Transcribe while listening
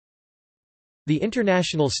The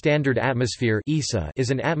International Standard Atmosphere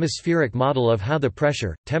is an atmospheric model of how the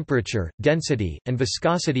pressure, temperature, density, and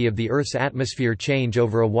viscosity of the Earth's atmosphere change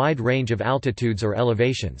over a wide range of altitudes or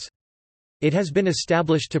elevations. It has been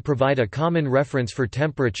established to provide a common reference for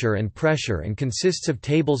temperature and pressure and consists of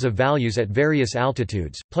tables of values at various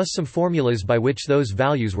altitudes, plus some formulas by which those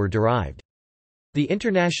values were derived. The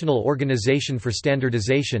International Organization for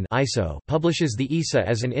Standardization (ISO) publishes the ISA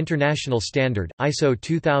as an international standard, ISO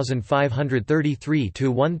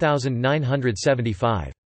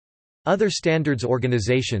 2533-1975. Other standards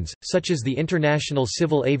organizations, such as the International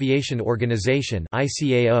Civil Aviation Organization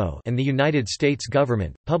 (ICAO) and the United States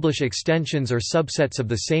government, publish extensions or subsets of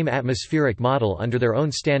the same atmospheric model under their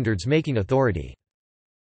own standards-making authority.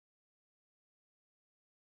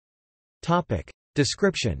 Topic: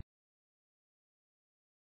 Description.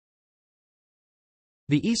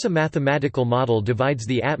 The ISA mathematical model divides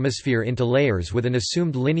the atmosphere into layers with an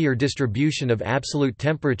assumed linear distribution of absolute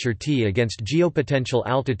temperature T against geopotential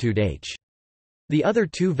altitude h. The other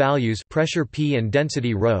two values, pressure P and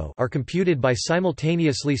density ρ, are computed by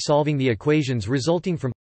simultaneously solving the equations resulting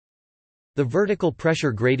from the vertical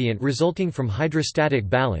pressure gradient resulting from hydrostatic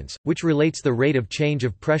balance, which relates the rate of change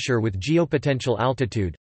of pressure with geopotential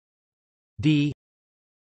altitude d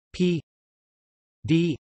P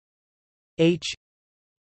d h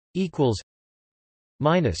equals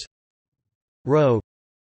minus rho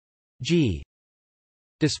g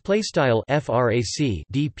display style frac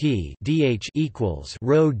dp dh equals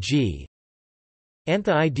rho g. And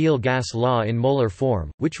the ideal gas law in molar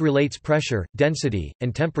form, which relates pressure, density,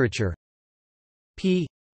 and temperature P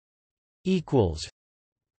equals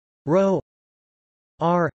rho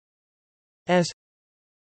r s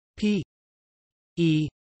p e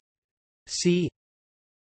c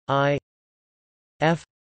I f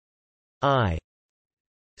I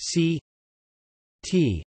c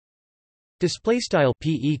t display style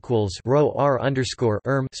P equals rho r underscore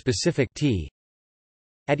specific T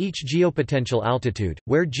at each geopotential altitude,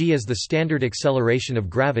 where g is the standard acceleration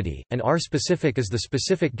of gravity, and r specific is the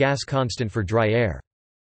specific gas constant for dry air.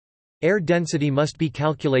 Air density must be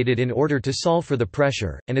calculated in order to solve for the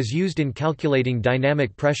pressure, and is used in calculating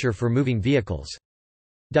dynamic pressure for moving vehicles.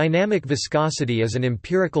 Dynamic viscosity is an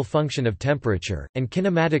empirical function of temperature, and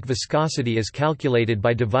kinematic viscosity is calculated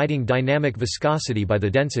by dividing dynamic viscosity by the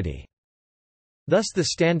density. Thus the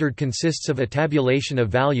standard consists of a tabulation of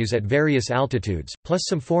values at various altitudes, plus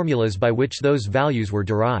some formulas by which those values were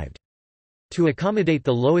derived. To accommodate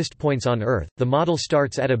the lowest points on Earth, the model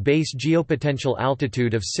starts at a base geopotential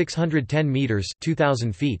altitude of 610 meters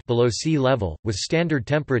 (2000 feet) below sea level, with standard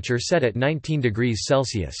temperature set at 19 degrees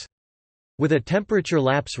Celsius. With a temperature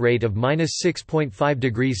lapse rate of -6.5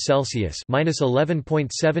 degrees Celsius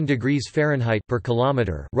 (-11.7 degrees Fahrenheit) per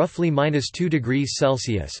kilometer, roughly -2 degrees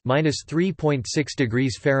Celsius (-3.6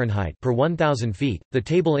 degrees Fahrenheit) per 1,000 feet, the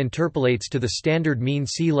table interpolates to the standard mean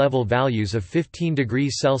sea level values of 15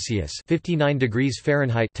 degrees Celsius (59 degrees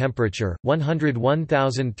Fahrenheit) temperature,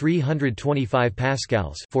 101,325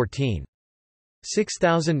 pascals (14.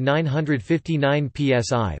 6,959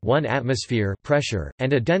 psi 1 atmosphere pressure,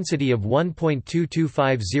 and a density of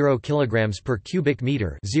 1.2250 kg per cubic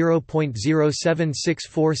meter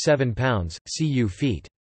 0.07647 pounds, cu feet.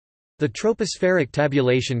 The tropospheric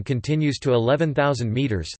tabulation continues to 11,000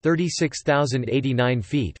 meters (36,089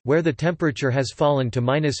 feet), where the temperature has fallen to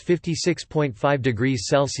 -56.5 degrees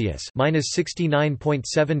Celsius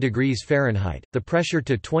 (-69.7 degrees Fahrenheit), the pressure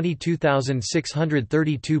to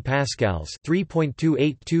 22,632 pascals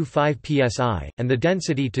 (3.2825 psi), and the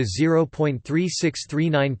density to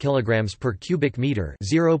 0.3639 kilograms per cubic meter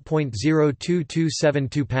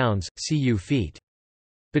 (0.02272 pounds, cu feet).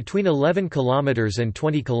 Between 11 km and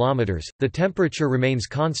 20 km, the temperature remains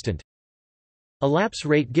constant. A lapse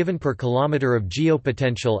rate given per kilometer of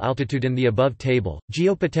geopotential altitude in the above table.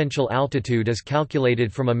 Geopotential altitude is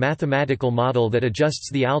calculated from a mathematical model that adjusts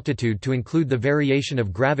the altitude to include the variation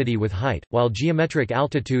of gravity with height, while geometric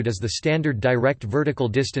altitude is the standard direct vertical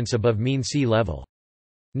distance above mean sea level.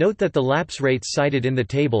 Note that the lapse rates cited in the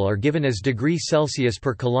table are given as degrees Celsius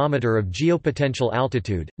per kilometer of geopotential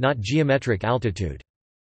altitude, not geometric altitude.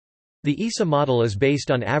 The ISA model is based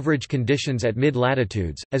on average conditions at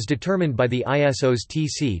mid-latitudes, as determined by the ISO's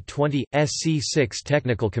TC20, SC6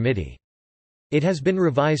 Technical Committee. It has been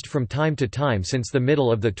revised from time to time since the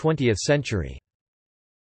middle of the 20th century.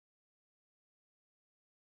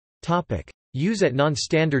 Use at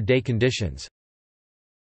non-standard day conditions.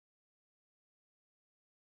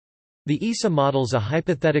 The ISA models a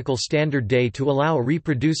hypothetical standard day to allow a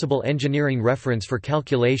reproducible engineering reference for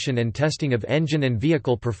calculation and testing of engine and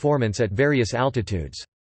vehicle performance at various altitudes.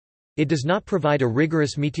 It does not provide a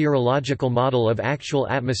rigorous meteorological model of actual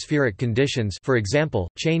atmospheric conditions, for example,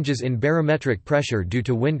 changes in barometric pressure due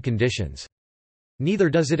to wind conditions. Neither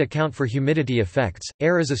does it account for humidity effects.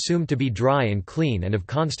 Air is assumed to be dry and clean and of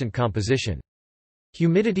constant composition.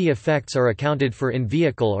 Humidity effects are accounted for in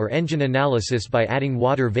vehicle or engine analysis by adding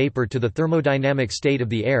water vapor to the thermodynamic state of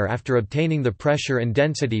the air after obtaining the pressure and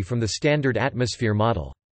density from the standard atmosphere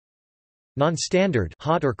model. Non-standard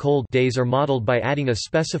hot or cold days are modeled by adding a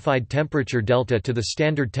specified temperature delta to the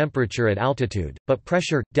standard temperature at altitude, but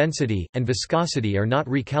pressure, density, and viscosity are not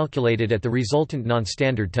recalculated at the resultant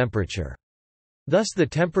non-standard temperature. Thus the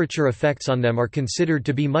temperature effects on them are considered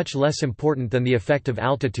to be much less important than the effect of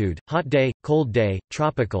altitude. Hot day, cold day,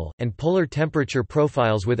 tropical, and polar temperature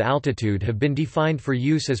profiles with altitude have been defined for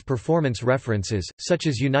use as performance references, such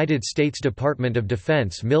as United States Department of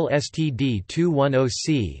Defense MIL STD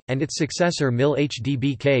 210C, and its successor MIL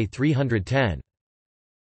HDBK 310.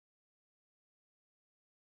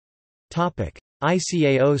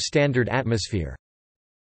 ICAO standard atmosphere.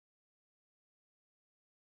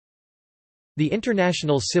 The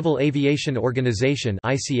International Civil Aviation Organization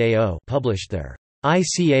 (ICAO) published their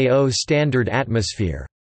ICAO Standard Atmosphere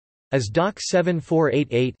as Doc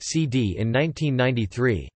 7488-CD in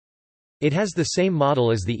 1993. It has the same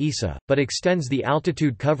model as the ESA, but extends the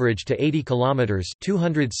altitude coverage to 80 km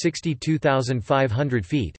 (262,500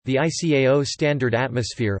 feet). The ICAO Standard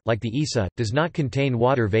Atmosphere, like the ESA, does not contain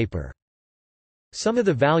water vapor. Some of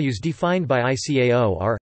the values defined by ICAO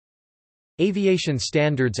are: aviation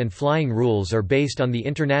standards and flying rules are based on the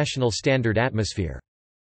International Standard Atmosphere.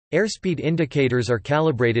 Airspeed indicators are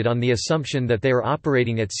calibrated on the assumption that they are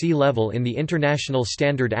operating at sea level in the International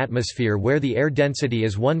Standard Atmosphere where the air density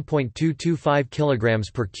is 1.225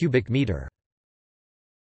 kg per cubic meter.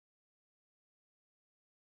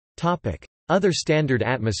 Other standard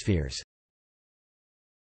atmospheres.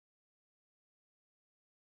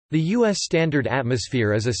 The U.S. Standard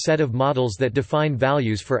Atmosphere is a set of models that define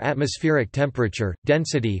values for atmospheric temperature,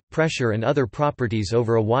 density, pressure and other properties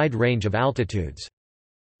over a wide range of altitudes.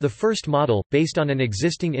 The first model, based on an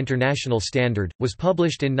existing international standard, was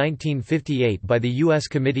published in 1958 by the U.S.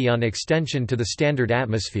 Committee on Extension to the Standard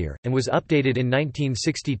Atmosphere, and was updated in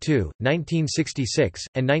 1962, 1966,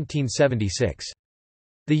 and 1976.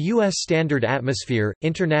 The U.S. Standard Atmosphere,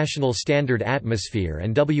 International Standard Atmosphere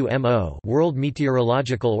and WMO World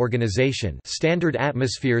Meteorological Organization standard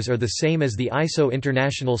atmospheres are the same as the ISO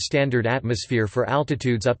International Standard Atmosphere for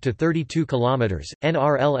altitudes up to 32 km.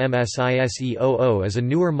 NRLMSISEOO is a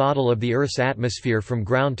newer model of the Earth's atmosphere from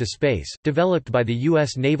ground to space, developed by the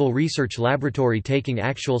U.S. Naval Research Laboratory taking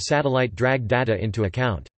actual satellite drag data into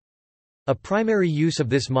account. A primary use of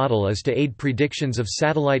this model is to aid predictions of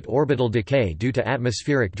satellite orbital decay due to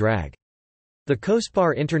atmospheric drag. The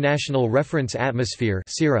COSPAR International Reference Atmosphere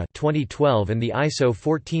 2012 and the ISO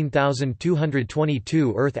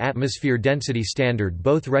 14222 Earth Atmosphere Density Standard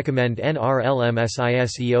both recommend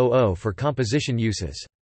NRLMSISEOO for composition uses.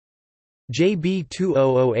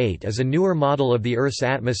 JB2008 is a newer model of the Earth's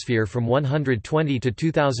atmosphere from 120 to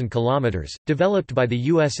 2,000 km, developed by the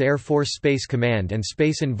U.S. Air Force Space Command and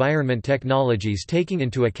Space Environment Technologies taking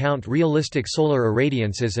into account realistic solar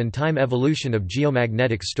irradiances and time evolution of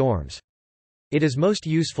geomagnetic storms. It is most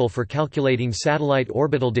useful for calculating satellite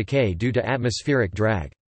orbital decay due to atmospheric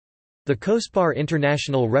drag. The COSPAR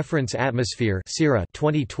International Reference Atmosphere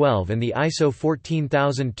 2012 and the ISO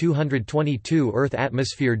 14222 Earth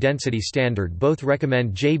Atmosphere Density Standard both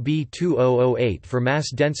recommend JB2008 for mass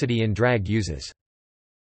density in drag uses.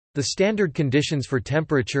 The standard conditions for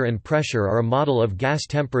temperature and pressure are a model of gas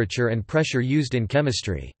temperature and pressure used in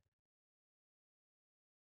chemistry.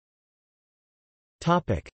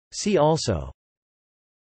 See also: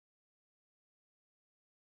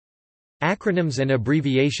 acronyms and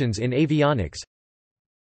abbreviations in avionics,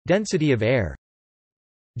 density of air,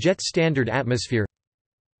 jet standard atmosphere.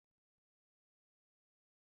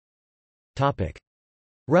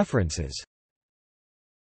 References.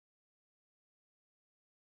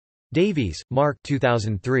 Davies, Mark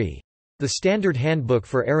 2003. The Standard Handbook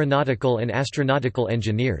for Aeronautical and Astronautical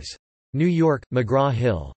Engineers. New York,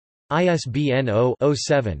 McGraw-Hill. ISBN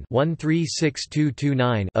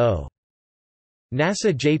 0-07-136229-0.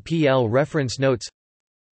 NASA JPL Reference Notes.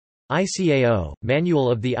 ICAO,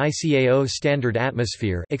 Manual of the ICAO Standard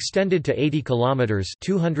Atmosphere extended to 80 km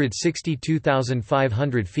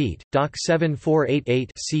 262,500 feet, Doc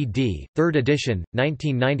 7488-CD, 3rd edition,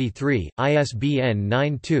 1993, ISBN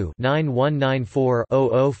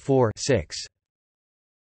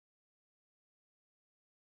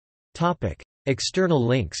 92-9194-004-6. External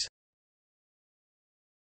links.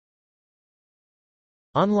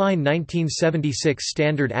 Online 1976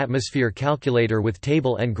 Standard Atmosphere Calculator with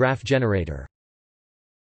Table and Graph Generator.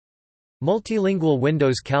 Multilingual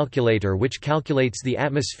Windows Calculator, which calculates the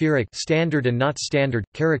atmospheric standard and not standard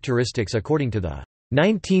characteristics according to the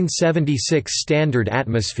 1976 standard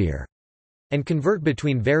atmosphere, and convert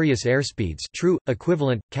between various airspeeds, true,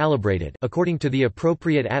 equivalent, calibrated according to the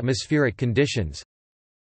appropriate atmospheric conditions.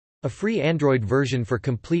 A free Android version for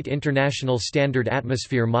complete international standard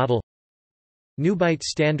atmosphere model. Nubyte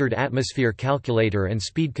Standard Atmosphere Calculator and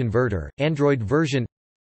Speed Converter, Android version.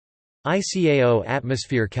 ICAO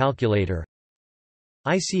Atmosphere Calculator.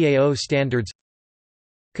 ICAO Standards.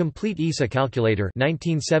 Complete ESA Calculator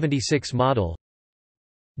 1976 model.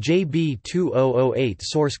 JB2008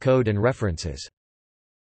 Source code and references.